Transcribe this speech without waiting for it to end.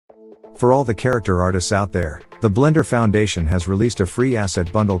For all the character artists out there, the Blender Foundation has released a free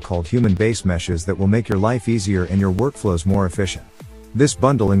asset bundle called Human Base Meshes that will make your life easier and your workflows more efficient. This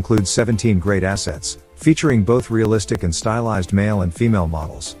bundle includes 17 great assets, featuring both realistic and stylized male and female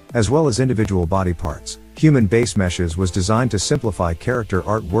models, as well as individual body parts. Human Base Meshes was designed to simplify character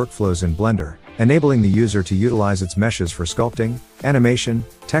art workflows in Blender, enabling the user to utilize its meshes for sculpting, animation,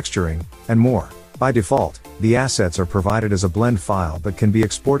 texturing, and more. By default, the assets are provided as a blend file but can be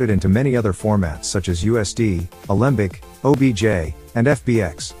exported into many other formats such as USD, Alembic, OBJ, and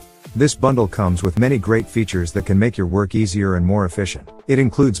FBX. This bundle comes with many great features that can make your work easier and more efficient. It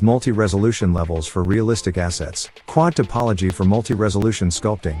includes multi-resolution levels for realistic assets, quad topology for multi-resolution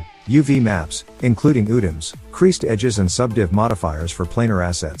sculpting, UV maps, including UDIMs, creased edges and subdiv modifiers for planar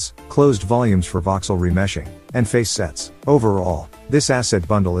assets, closed volumes for voxel remeshing, and face sets. Overall, this asset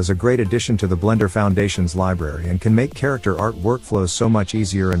bundle is a great addition to the Blender Foundation's library and can make character art workflows so much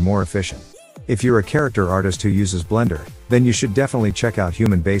easier and more efficient. If you're a character artist who uses Blender, then you should definitely check out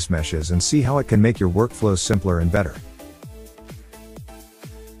Human Base Meshes and see how it can make your workflows simpler and better.